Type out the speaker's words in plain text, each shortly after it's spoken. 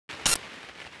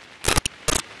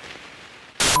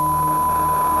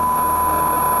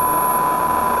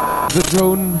The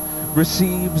drone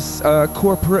receives a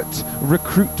corporate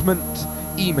recruitment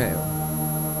email.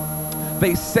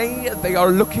 They say they are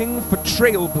looking for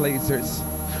trailblazers.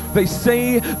 They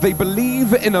say they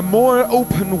believe in a more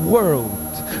open world.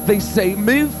 They say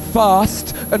move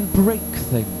fast and break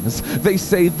things. They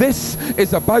say this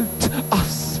is about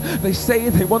us. They say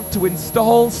they want to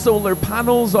install solar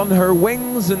panels on her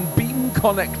wings and beam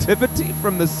connectivity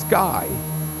from the sky.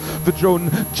 The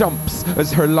drone jumps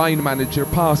as her line manager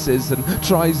passes and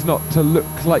tries not to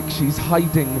look like she's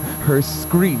hiding her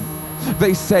screen.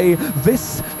 They say,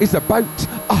 this is about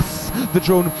us. The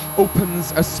drone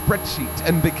opens a spreadsheet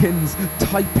and begins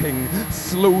typing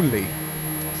slowly.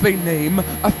 They name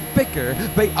a figure.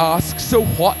 They ask, so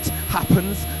what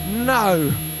happens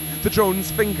now? The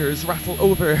drone's fingers rattle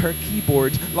over her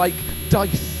keyboard like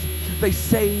dice. They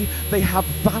say they have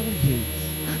values.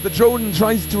 The drone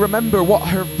tries to remember what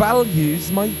her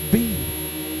values might be.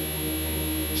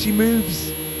 She moves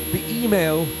the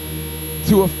email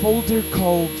to a folder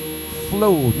called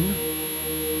Flown,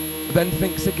 then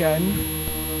thinks again,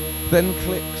 then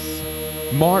clicks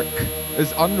mark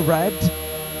as unread,